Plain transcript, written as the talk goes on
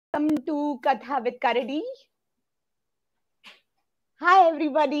Welcome to Katha with Karadi. Hi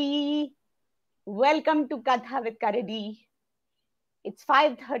everybody. Welcome to Katha with Karadi. It's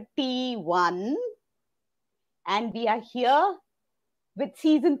 5:31 and we are here with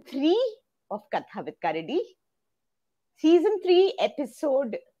season 3 of Katha with Karadi. Season 3,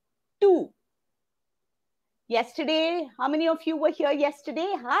 episode 2. Yesterday, how many of you were here yesterday?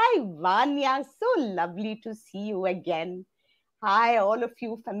 Hi Vanya, so lovely to see you again. Hi, all of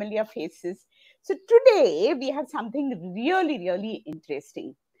you familiar faces. So today we have something really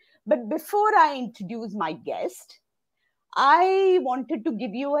interesting. But before I introduce my guest, I wanted to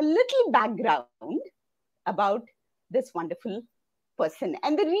give you a little background about this wonderful person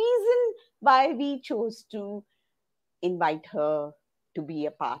and the reason why we chose to invite her to be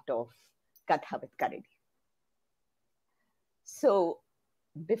a part of Katha with Karadi. So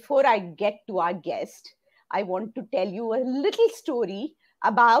before I get to our guest, I want to tell you a little story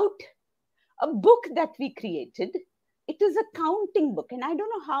about a book that we created. It is a counting book, and I don't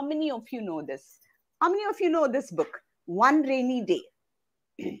know how many of you know this. How many of you know this book, One Rainy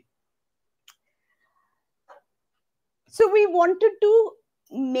Day? So we wanted to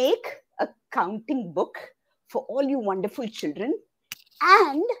make a counting book for all you wonderful children,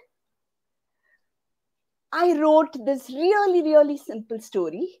 and I wrote this really simple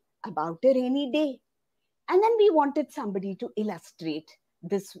story about a rainy day. And then we wanted somebody to illustrate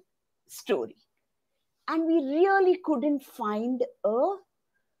this story. And we really couldn't find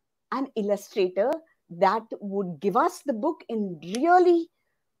an illustrator that would give us the book in really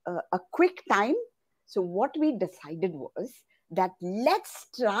a quick time. So what we decided was that let's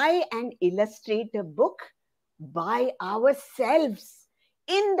try and illustrate a book by ourselves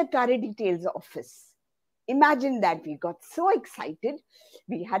in the Karadi Tales office. Imagine that. We got so excited.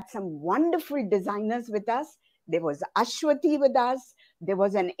 We had some wonderful designers with us. There was Ashwati with us. There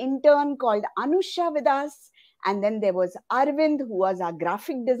was an intern called Anusha with us. And then there was Arvind, who was our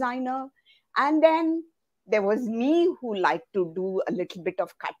graphic designer. And then there was me, who liked to do a little bit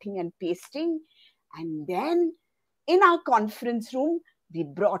of cutting and pasting. And then in our conference room, we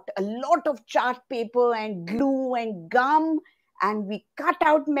brought a lot of chart paper and glue and gum. And we cut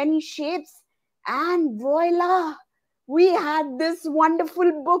out many shapes. And voila, we had this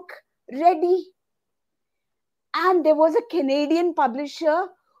wonderful book ready. And there was a Canadian publisher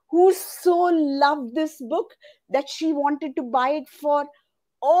who so loved this book that she wanted to buy it for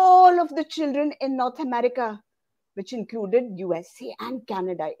all of the children in North America, which included USA and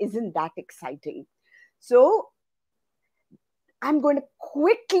Canada. Isn't that exciting? So I'm going to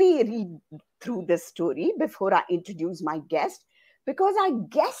quickly read through this story before I introduce my guest, because our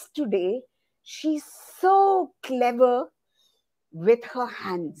guest today, she's so clever with her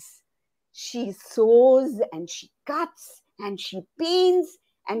hands. She sews and she cuts and she paints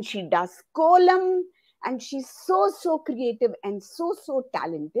and she does column, and she's so creative and so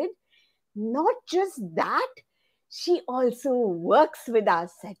talented. Not just that, she also works with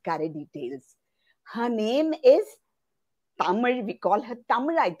us at Karadi Tales. Her name is Tamil. We call her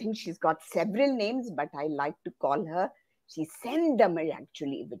Tamil. I think she's got several names, but I like to call her, she's Senthamizh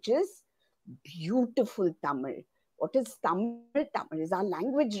actually, which is beautiful Tamil. What is Tamil? Tamil is our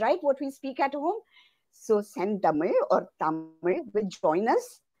language, right? What we speak at home. So Senthamizh or Tamil will join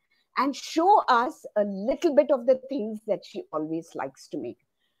us and show us a little bit of the things that she always likes to make.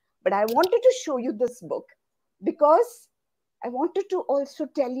 But I wanted to show you this book because I wanted to also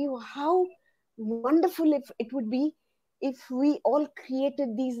tell you how wonderful it would be if we all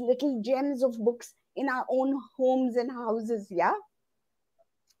created these little gems of books in our own homes and houses, yeah?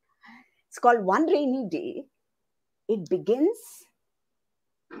 It's called One Rainy Day. It begins,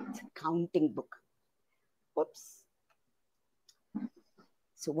 it's a counting book. Oops.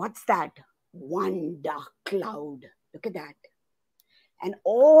 So what's that? One dark cloud. Look at that. And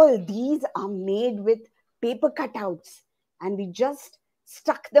all these are made with paper cutouts. And we just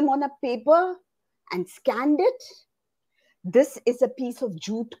stuck them on a paper and scanned it. This is a piece of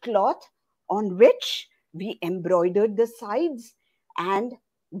jute cloth on which we embroidered the sides and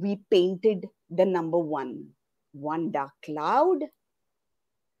we painted the number 1. One dark cloud,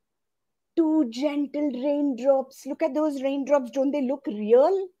 2 gentle raindrops. Look at those raindrops. Don't they look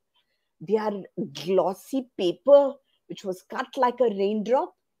real? They are glossy paper which was cut like a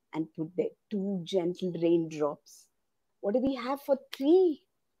raindrop and put there 2 gentle raindrops. What do we have for 3?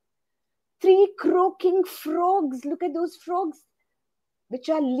 3 croaking frogs. Look at those frogs which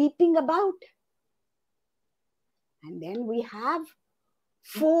are leaping about. And then we have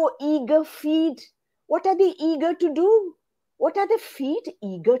 4 eager feet. What are they eager to do? What are the feet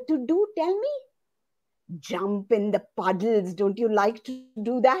eager to do? Tell me. jump in the puddles. Don't you like to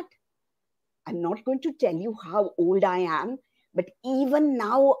do that? I'm not going to tell you how old I am, but even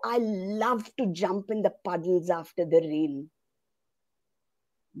now I love to jump in the puddles after the rain.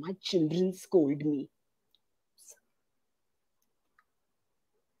 My children scold me.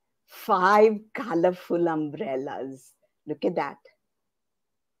 5 colorful umbrellas. Look at that.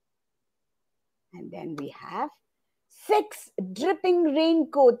 And then we have 6 dripping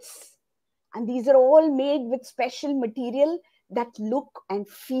raincoats. And these are all made with special material that look and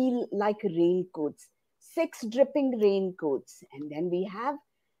feel like raincoats. 6 dripping raincoats. And then we have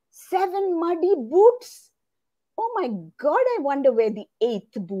 7 muddy boots. Oh my God, I wonder where the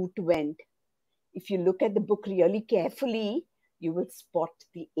 8th boot went. If you look at the book really carefully, you will spot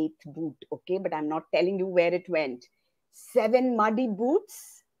the 8th boot, okay? But I'm not telling you where it went. 7 muddy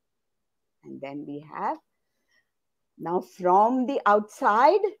boots. And then we have, now from the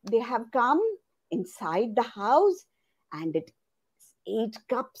outside, they have come inside the house, and it's 8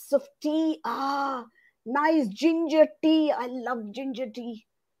 cups of tea. Ah, nice ginger tea. I love ginger tea.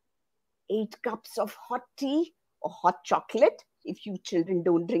 8 cups of hot tea or hot chocolate if you children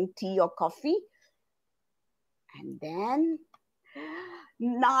don't drink tea or coffee. And then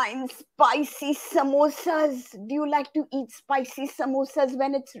 9 spicy samosas. Do you like to eat spicy samosas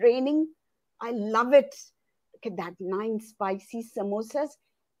when it's raining? I love it. Look at that, 9 spicy samosas.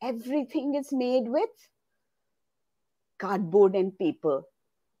 Everything is made with cardboard and paper.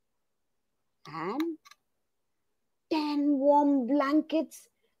 And 10 warm blankets.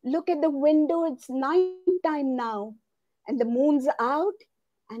 Look at the window. It's night time now. And the moon's out.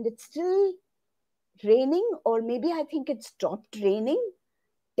 And it's still raining. Or maybe I think it stopped raining.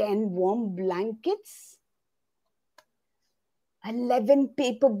 10 warm blankets. 11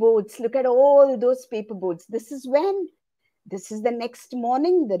 paper boats. Look at all those paper boats. This is when? This is the next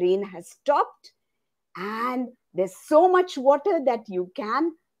morning. The rain has stopped. And there's so much water that you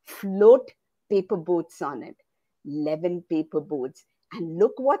can float paper boats on it. 11 paper boats. And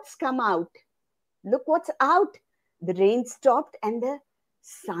look what's come out. Look what's out. The rain stopped and the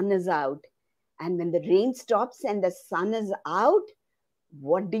sun is out. And when the rain stops and the sun is out,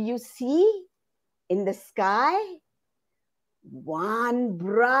 what do you see in the sky? One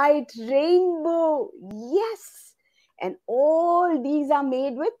bright rainbow. Yes. And all these are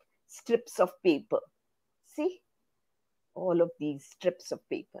made with strips of paper. See? All of these strips of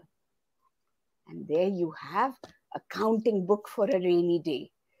paper. And there you have a counting book for a rainy day.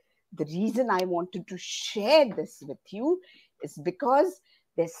 The reason I wanted to share this with you is because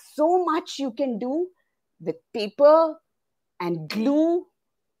there's so much you can do with paper and glue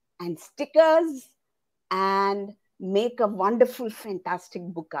and stickers and make a wonderful, fantastic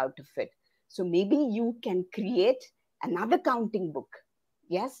book out of it. So maybe you can create another counting book.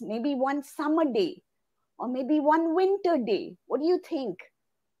 Yes, maybe one summer day or maybe one winter day. What do you think?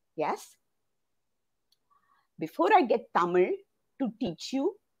 Yes? Before I get Tamil to teach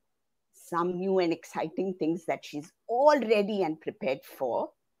you some new and exciting things that she's all ready and prepared for,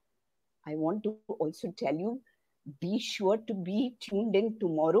 I want to also tell you, be sure to be tuned in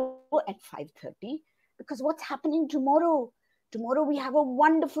tomorrow at 5:30, because what's happening tomorrow? Tomorrow we have a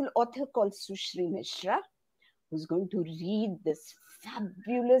wonderful author called Sushri Mishra, who's going to read this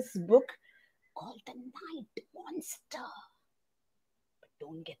fabulous book called The Night Monster. But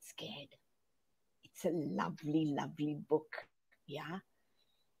don't get scared. It's a lovely, lovely book. Yeah.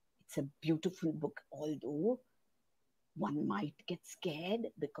 It's a beautiful book, although one might get scared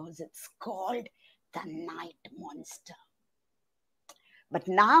because it's called The Night Monster. But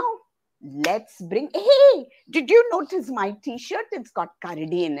now, let's bring... Hey, did you notice my t-shirt? It's got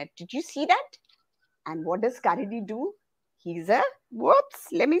Karadi in it. Did you see that? And what does Karadi do? He's a... Whoops,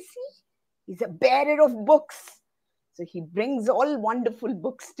 let me see. He's a bearer of books. So he brings all wonderful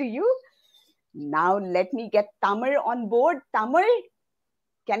books to you. Now, let me get Tamil on board. Tamil,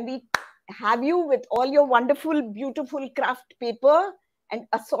 can we have you with all your wonderful, beautiful craft paper and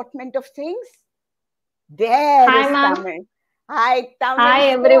assortment of things? There Hi, is ma'am. Tamil. Hi, Tamil. Hi,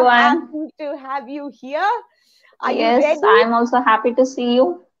 So everyone. happy to have you here. Are you Yes, ready? I'm also happy to see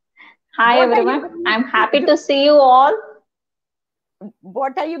you. Hi, What are you everyone. going I'm to happy do? to see you all.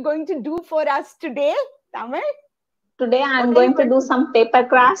 What are you going to do for us today, Tamil? Today, I'm What are you going to going do to do? some paper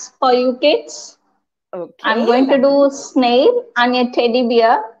crafts for you kids. I'm Okay, going to lovely. do snail and a teddy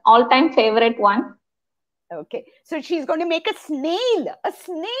bear, all-time favorite one. Okay, so she's going to make a snail. A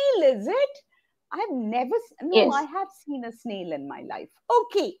snail, is it? I've never, no, I Yes. have seen a snail in my life.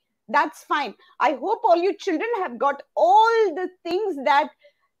 Okay, that's fine. I hope all you children have got all the things that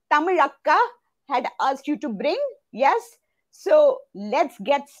Tamil Akka had asked you to bring. Yes? So let's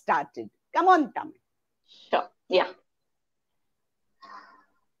get started. Come on, Tamil. Sure. Yeah.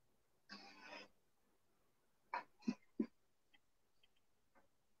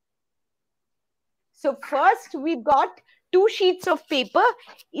 So first we've got 2 sheets of paper.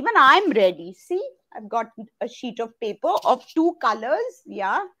 Even I'm ready. See, I've got a sheet of paper of 2 colors.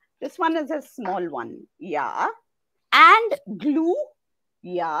 Yeah. This one is a small one. Yeah. And glue.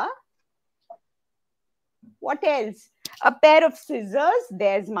 Yeah. What else? A pair of scissors.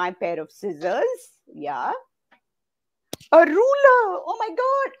 There's my pair of scissors. Yeah. A ruler. Oh my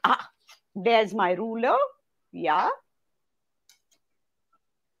God. Ah, there's my ruler. Yeah.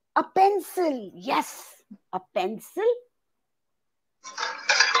 A pencil. Yes. A pencil.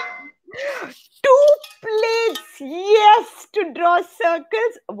 2 plates. Yes. To draw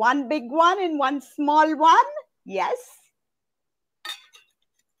circles. One big one and one small one. Yes.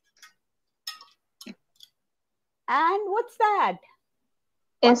 And what's that?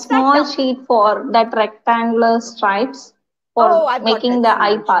 A small sheet for that rectangular stripes Oh, for I've got making that the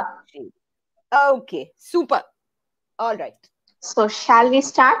eye small part. sheet. Okay, super. All right. So shall we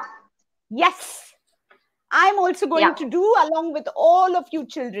start? Yes. I'm also going to do along with all of you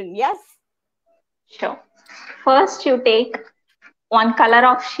children. Yes. Sure. First, you take one color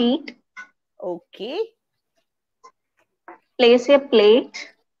of sheet. Okay. Place a plate.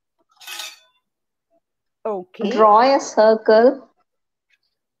 Okay. Draw a circle.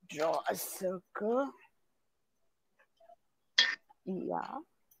 Draw a circle. Yeah.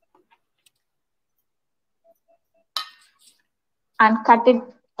 And cut it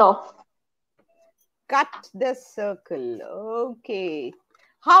off. Cut the circle. Okay.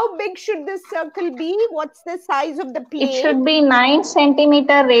 How big should this circle be? What's the size of the plate? It should be 9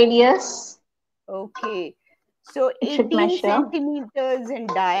 centimeter radius. Okay. So it 18 centimeters in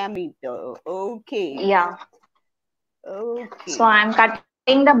diameter. Okay. Yeah. Okay. So I'm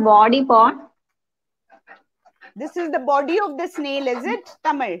cutting the body part. This is the body of the snail, is it,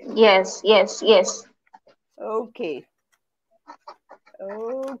 Tamil? Yes, yes, yes. Okay.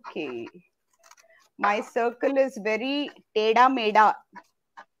 Okay. My circle is very teda meda.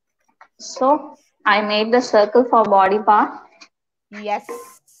 So I made the circle for body part. Yes.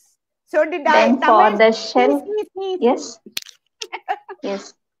 So did then I. For Tamil, the shell. please. Yes.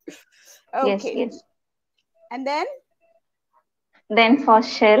 Yes. Okay. Yes. And then? Then for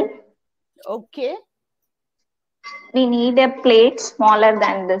shell. Okay. We need a plate smaller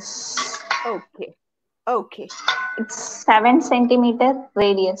than this. Okay. Okay. It's 7 centimeter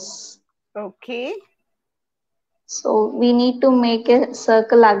radius. Okay. So we need to make a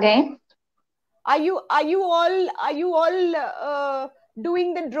circle again. Are you all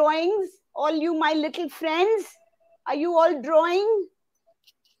doing the drawings? All you, my little friends, are you all drawing?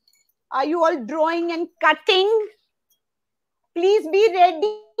 Are you all drawing and cutting? Please be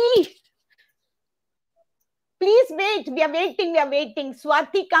ready. Please wait. We are waiting.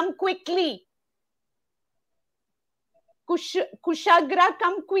 Swati, come quickly. Kushagra,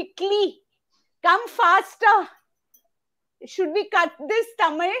 come quickly. Come faster. Should we cut this,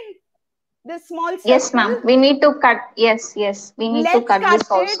 Tamil? The small circle? Yes, ma'am. We need to cut. Yes. We need to cut this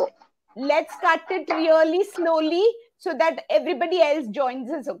also. Let's cut it really slowly so that everybody else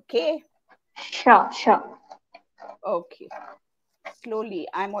joins us, okay? Sure. Okay. Slowly.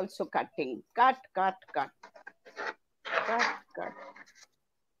 I'm also cutting. Cut.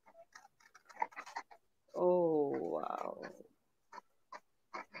 Oh, wow.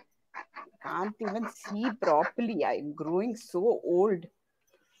 Can't even see properly. I'm growing so old.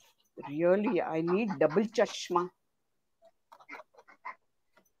 Really, I need double chashma.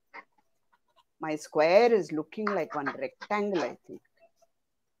 My square is looking like one rectangle, I think.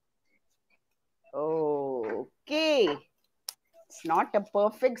 Okay. It's not a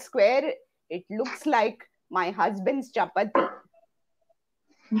perfect square. It looks like my husband's chapati.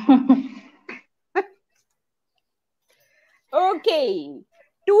 Okay.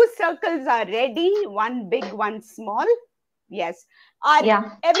 2 circles are ready. One big, one small. Yes.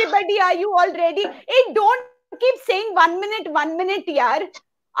 Everybody, are you all ready? Hey, don't keep saying 1 minute, yaar.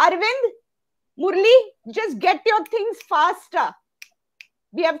 Arvind, Murli, just get your things faster.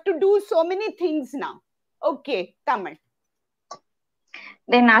 We have to do so many things now. Okay, Tamil.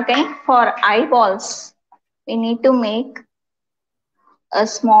 Then again, for eyeballs, we need to make a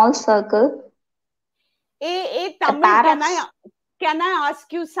small circle. Hey, Tamil, can I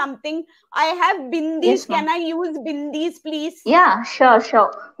ask you something? I have bindis. Yes, can I use bindis, please? Yeah, sure.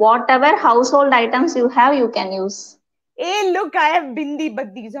 Whatever household items you have, you can use. Hey, look, I have bindi,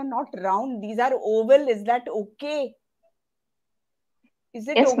 but these are not round. These are oval. Is that okay? Is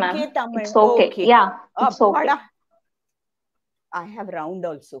it yes, okay, Tamil? It's okay. Yeah, it's okay. I have round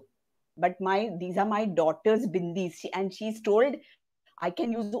also. but these are my daughter's bindis, and she's told I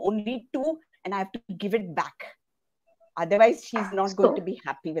can use only 2 and I have to give it back. Otherwise, she's not going to So, be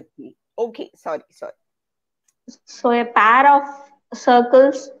happy with me. Okay, sorry. so a pair of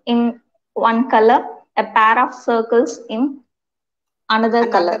circles in one color, a pair of circles in another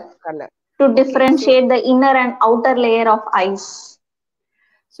Another color color. to Okay, differentiate the inner and outer layer of eyes.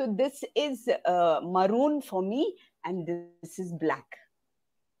 so this is maroon for me, and this is black.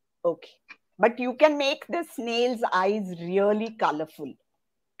 Okay, but you can make the snail's eyes really colorful.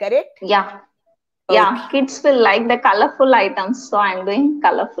 Correct? Yeah, Okay. yeah, kids will like the colorful items, so I'm doing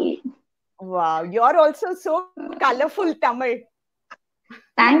colorfully. Wow, you're also so colorful, Tamil.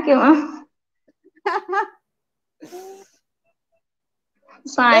 Thank you, ma'am.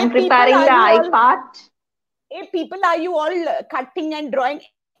 So Hey, I'm people, preparing are the you eye all? part. Hey, people, are you all cutting and drawing?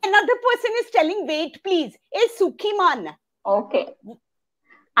 Another person is telling, wait, please. Hey, Sukhi man. Okay,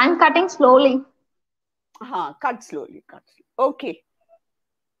 I'm cutting slowly. Cut slowly, cut slowly. Okay.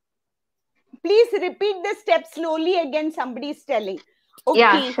 Please repeat the step slowly again. Somebody is telling.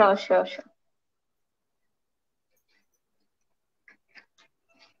 Yeah, Okay. sure.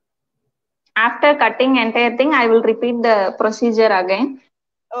 After cutting entire thing, I will repeat the procedure again.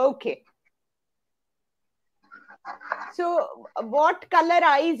 Okay. So, what color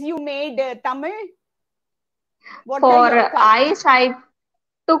eyes you made, Tamil? What are your For eyes, I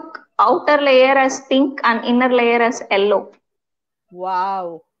took outer layer as pink and inner layer as yellow.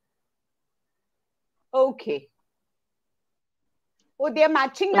 Wow. Okay. Oh, they are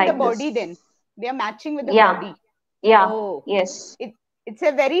matching with the Like body this. then. They are matching with the Yeah, body. yeah, Oh, yes. it's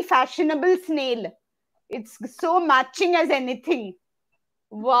a very fashionable snail. It's so matching as anything.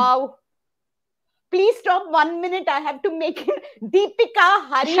 Wow. Please stop 1 minute. I have to make it. Deepika,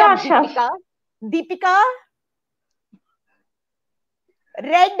 hurry up, Sure. Deepika. Deepika,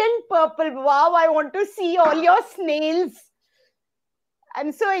 red and purple. Wow, I want to see all your snails.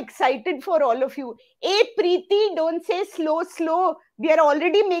 I'm so excited for all of you. Hey, Preeti, don't say slow. We are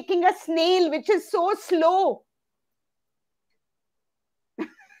already making a snail, which is so slow.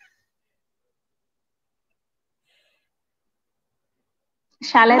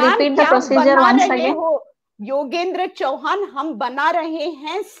 Shall I ma'am repeat the क्या procedure बना once रहे again? हो योगेंद्र चौहान हम बना रहे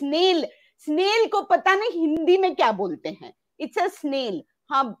हैं snail snail को पता नहीं हिंदी में क्या बोलते हैं इट्स अ स्नेल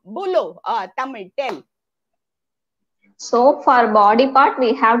हाँ बोलो Tamil tell So for body part,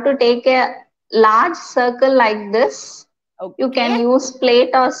 we have to take a large circle like this. You okay can use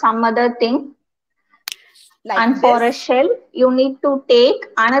plate or some other thing. like And for a this shell, you need to take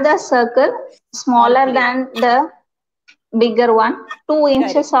another circle small smaller plate than the bigger one, 2 correct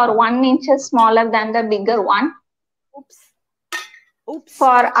inches or 1 inch smaller than the bigger one. oops oops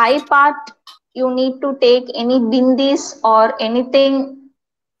For eye part, you need to take any bindis or anything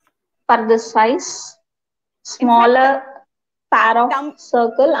for this size. in fact Smaller pair of Tam-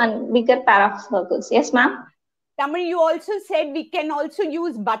 circle and bigger pair of circles. Yes, ma'am. Tamil you also said we can also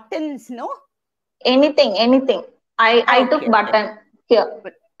use buttons no Anything. I took okay button here.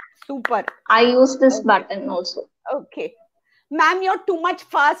 but super I use this okay button also. okay ma'am you're too much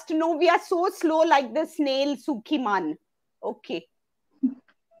fast no we are so slow like the snail Sukhiman okay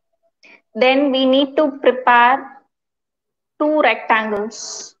Then we need to prepare 2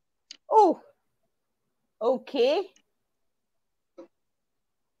 rectangles. oh okay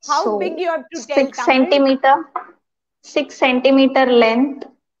how big So you have to tell 6 Tamil centimeter, 6 centimeter length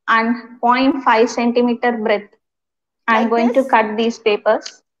and 0.5 centimeter breadth. I'm like going to this cut these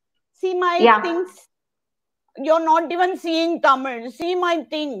papers. see my Yeah. things you're not even seeing Tamil see my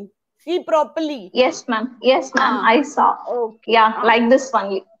thing see properly Yes, ma'am. Yes, ma'am. ah I saw. okay Yeah, like this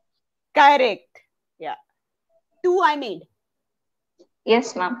only. correct yeah 2 I made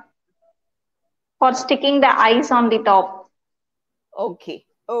Yes, ma'am. For sticking the eyes on the top. okay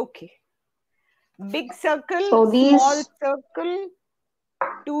big circle So small these, circle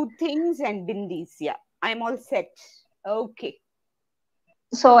 2 things and bindis yeah I'm all set okay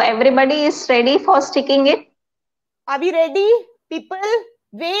so everybody is ready for sticking it. are we ready people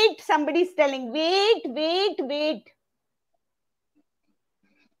wait somebody's telling wait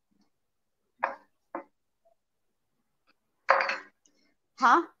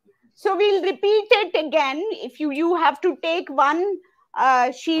huh so we'll repeat it again if you have to take one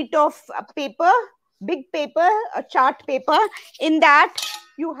sheet of paper big paper a chart paper in that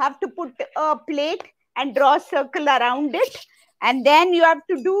you have to put a plate and draw a circle around it and then you have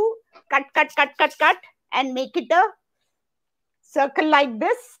to do cut and make it a circle like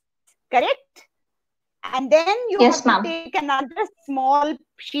this correct and then you have to Yes, take ma'am. another small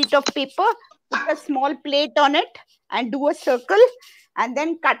sheet of paper put a small plate on it and do a circle And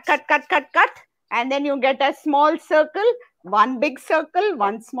then cut. And then you get a small circle, one big circle,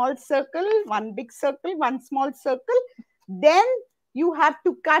 one small circle, one big circle, one small circle. Then you have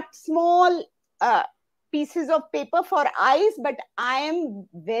to cut small pieces of paper for eyes, but I am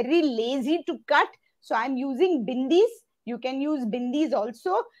very lazy to cut. So I'm using bindis. You can use bindis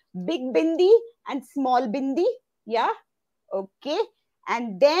also. Big bindi and small bindi. Yeah. Okay.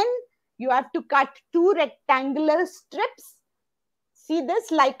 And then you have to cut 2 rectangular strips. See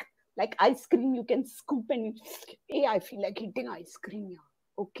this, like ice cream, you can scoop and hey, I feel like eating ice cream. Yeah.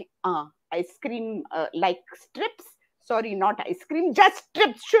 Okay. Ice cream like strips. Sorry, not ice cream, just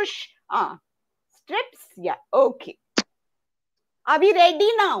strips. Shush. Strips. Yeah. Okay. Are we ready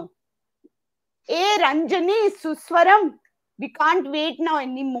now? Hey, Ranjani, Suswaram. We can't wait now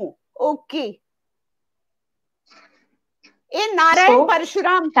anymore. Okay. Hey, Narayan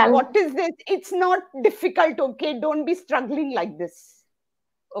Parshuram, what is this? It's not difficult, okay? Don't be struggling like this.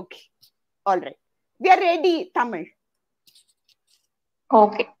 Okay. All right. We are ready, Tamil.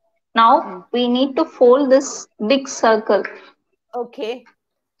 Okay. Now we need to fold this big circle. Okay.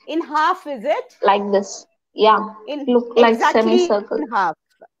 In half, is it? Like this. Yeah. Look like semicircle. In half.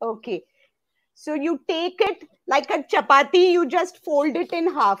 Okay. So you take it like a chapati, you just fold it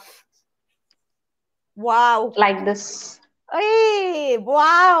in half. Wow. Like this. Hey,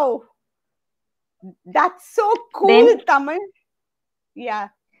 wow. That's so cool, Tamil. Yeah.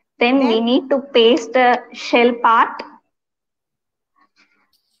 Then we need to paste the shell part.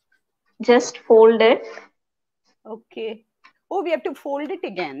 Just fold it. Okay. Oh, we have to fold it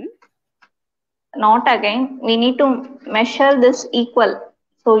again. Not again. We need to measure this equal.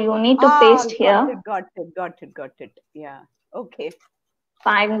 So you need to paste here. Got it. Yeah. Okay. So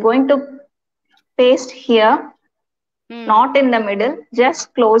I'm going to paste here. Not in the middle,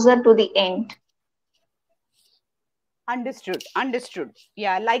 just closer to the end. Understood.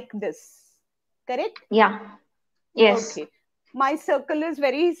 Yeah, like this. Correct? Yeah. Yes. Okay. My circle is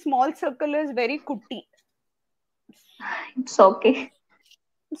very small, circle is very kutti. It's okay.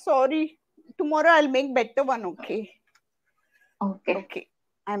 Sorry. Tomorrow I'll make better one, okay? Okay. Okay.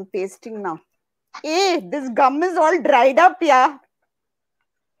 I'm pasting now. Hey, this gum is all dried up, yeah.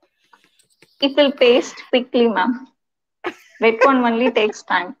 It will paste quickly, ma'am. Wet one only takes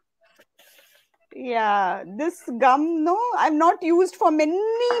time. Yeah, this gum, no, I've not used for many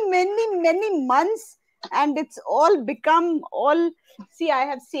months, and it's all become all. See, I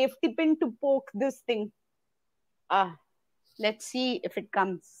have safety pin to poke this thing. Let's see if it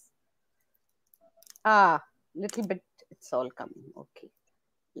comes. Little bit, it's all coming. Okay,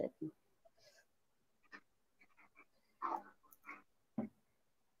 let me.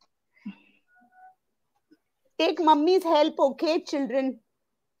 Take mummy's help, okay, children.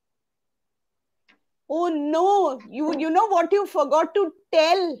 Oh no, you know what you forgot to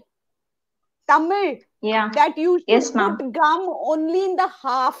tell, Tamil? Yeah. That you should put gum only in the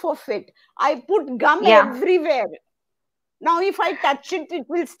half of it. I put gum everywhere. Now if I touch it, it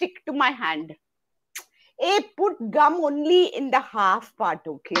will stick to my hand. Put gum only in the half part,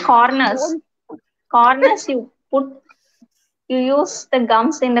 okay? Corners. Corners you use the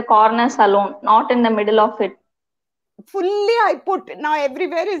gums in the corners alone, not in the middle of it. Fully I put. Now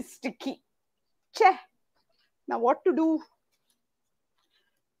everywhere is sticky. Che. Now what to do?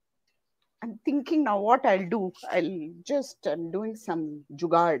 I'm thinking now what I'll do. I'm doing some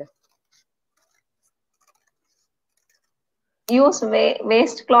jugaad. Use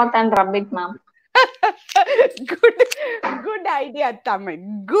waste cloth and rub it, ma'am. Good idea,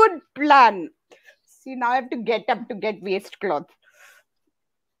 Tamil. Good plan. See, now I have to get up to get waste cloth.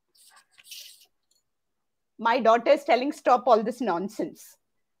 My daughter is telling, stop all this nonsense.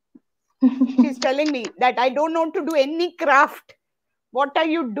 She's telling me that I don't know to do any craft. What are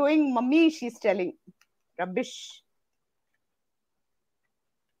you doing, mummy? She's telling. Rubbish.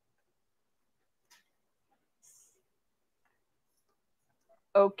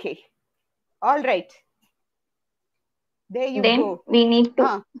 Okay. All right. There you go. We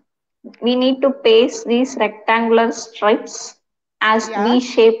need to paste these rectangular strips as V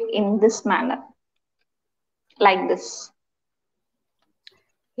shape in this manner. Like this.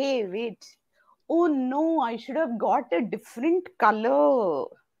 Hey, wait. Oh no, I should have got a different color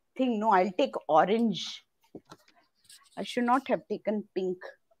thing. No, I'll take orange. I should not have taken pink.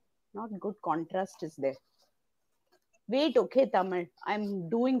 Not good contrast is there. Wait, okay, Tamil. I'm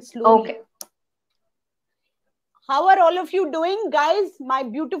doing slowly. Okay. How are all of you doing, guys? My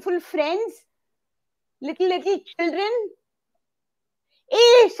beautiful friends? Little children?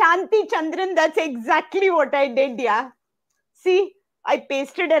 Hey, Shanti Chandran, that's exactly what I did, yeah. See, I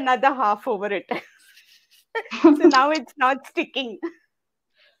pasted another half over it. So now it's not sticking.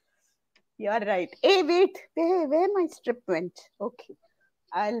 You're right. Hey, wait. Where my strip went? Okay.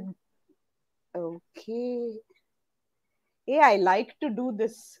 I'll. Okay. Hey, I like to do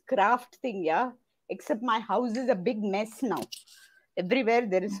this craft thing, yeah. Except my house is a big mess now. Everywhere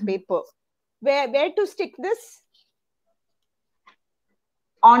there is paper. Where to stick this?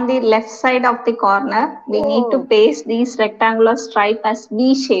 On the left side of the corner, we need to Oh, paste these rectangular stripe as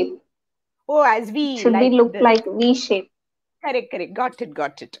V shape. oh, as It we should be like look this. like V shape. Correct, correct.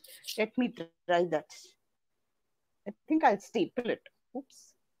 Got it. Let me try that. I think I'll staple it. Oops.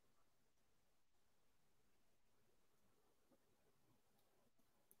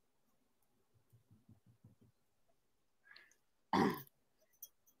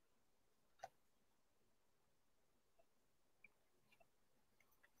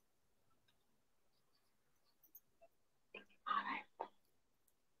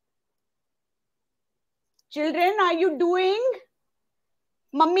 Children, are you doing?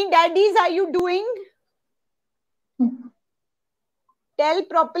 Mummy, daddies, are you doing? Tell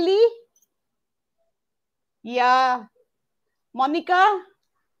properly. Yeah. Monica?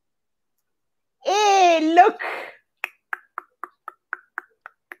 Hey, look.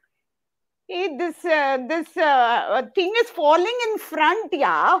 Hey, this thing is falling in front,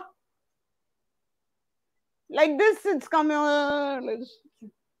 yeah. Like this, it's coming.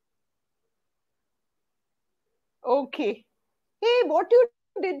 Okay. Hey, what you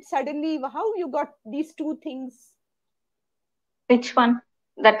did suddenly? How you got these two things? Which one?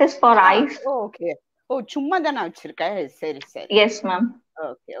 That is for Ah, eyes. oh, okay. Oh, சும்மா தானே வச்சிருக்க சரி. Yes, ma'am.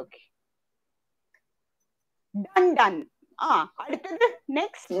 Okay. Done. அடுத்தது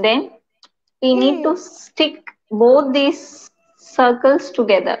next. Then we need to Hey. stick both these circles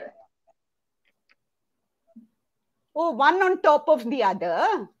together. Oh, one on top of the other.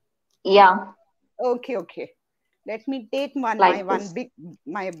 Yeah. Okay. Let me take Like this.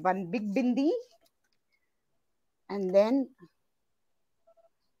 my one big bindi, and then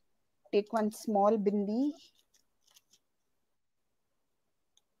take one small bindi.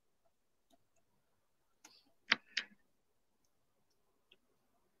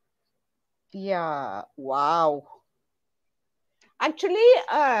 Yeah, wow. Actually,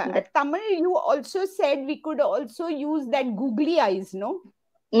 Tamil, you also said we could also use that googly eyes, no?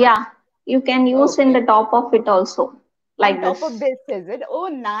 Yeah, you can use in Okay. the top of it also. On Like top of this. this, is it? Oh,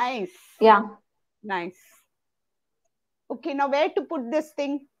 nice. Yeah. Nice. Okay, now where to put this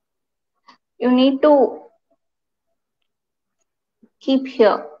thing? You need to keep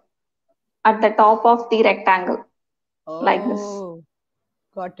here at the top of the rectangle. Like this. Oh,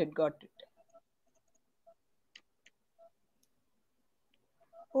 got it.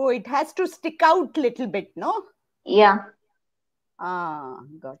 Oh, it has to stick out little bit, no? Yeah.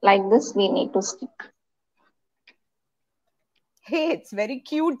 Got it. Like this we need to stick. Hey, it's very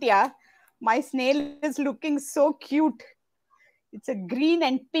cute, yeah. My snail is looking so cute. It's a green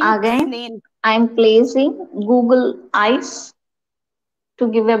and pink Again, snail. I'm placing Google eyes to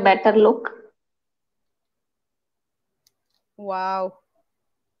give a better look. Wow.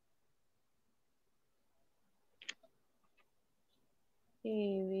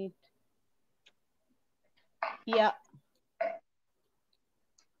 Hey, wait. Yeah.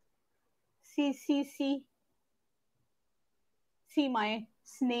 See. See my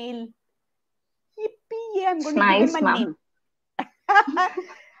snail. Yippee, I'm It's going to give him nice, a ma'am. name.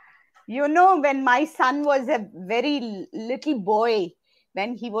 You know, when my son was a very little boy,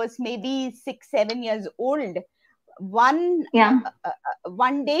 when he was maybe 6, 7 years old, one Yeah.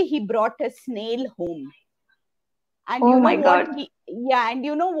 one day he brought a snail home, and Oh my God. and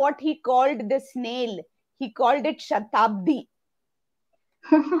you know what he called the snail? He called it Shatabdi.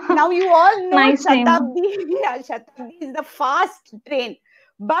 Now you all know Nice name. Shatabdi. Yeah, Shatabdi is the fast train,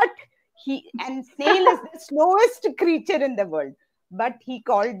 but snail is the slowest creature in the world, but he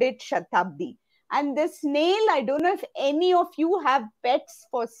called it Shatabdi. And the snail, I don't know if any of you have pets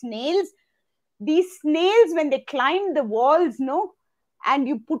for snails. These snails, when they climb the walls, no, and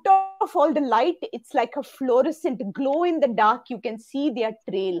you put off all the light, it's like a fluorescent glow in the dark. You can see their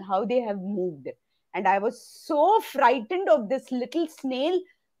trail, how they have moved. And I was so frightened of this little snail,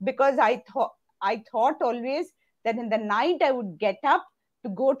 because I thought always that in the night I would get up to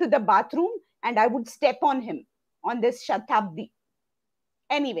go to the bathroom and I would step on him, on this Shatabdi.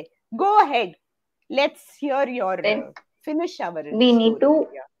 Anyway, go ahead. Let's hear your Then finish our we need story. to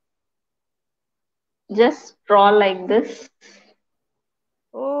Yeah. just draw like this.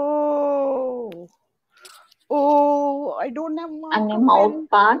 Oh, oh, I don't have And the marker pen. mouth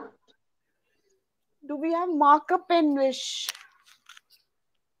part. Do we have marker pen, Wish?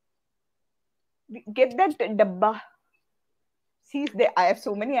 Get that dabba. See, I have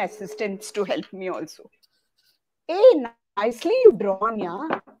so many assistants to help me also. Hey, nicely you drawn,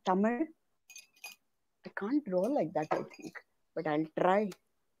 yeah, Tamil. I can't draw like that, I think, but I'll try.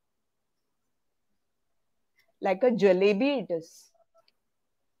 Like a jalebi, it is.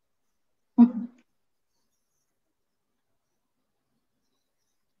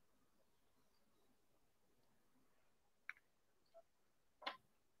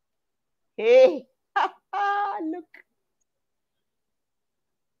 Hey, look.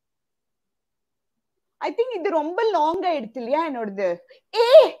 I think இது ரொம்ப லாங்கா எடுத்து இல்லையா என்னோடது.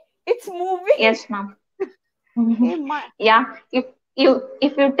 Hey, it's moving. Yes, ma'am. Hey, Yeah,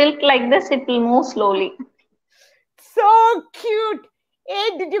 if you tilt like this, it will move slowly. So cute. Hey,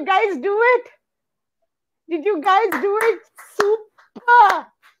 did you guys do it? Did you guys do it? Super.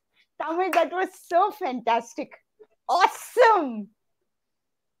 Tamil, that was so fantastic. Awesome.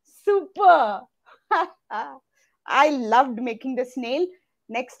 Super. I loved making the snail.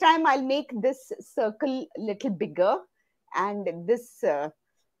 Next time I'll make this circle a little bigger and this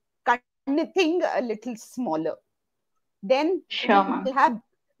thing a little smaller. Then Sure, we'll ma'am. have,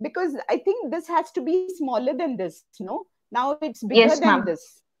 because I think this has to be smaller than this, no? Now it's bigger Yes, than ma'am. this.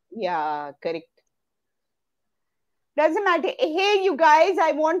 Yeah, correct. Doesn't matter. Hey, you guys,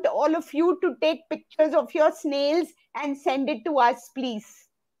 I want all of you to take pictures of your snails and send it to us, please.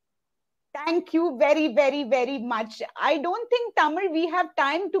 Thank you very, very, very much. I don't think, Tamil, we have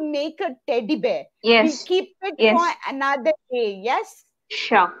time to make a teddy bear. Yes. We'll keep it Yes. for another day. Yes?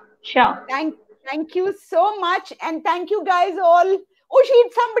 Sure. Sure. Thank you so much. And thank you guys all. Oh, shit,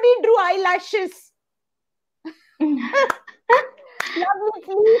 somebody drew eyelashes. Lovely.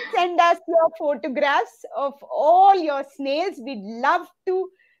 Please send us your photographs of all your snails. We'd love to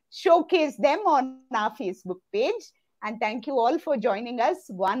showcase them on our Facebook page. And thank you all for joining us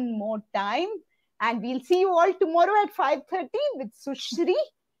one more time. And we'll see you all tomorrow at 5:30 with Sushri,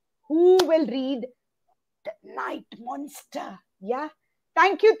 who will read The Night Monster. Yeah.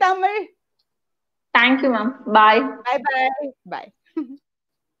 Thank you, Tamil. Thank you, ma'am. Bye. Bye-bye. Bye.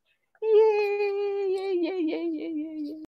 Yay.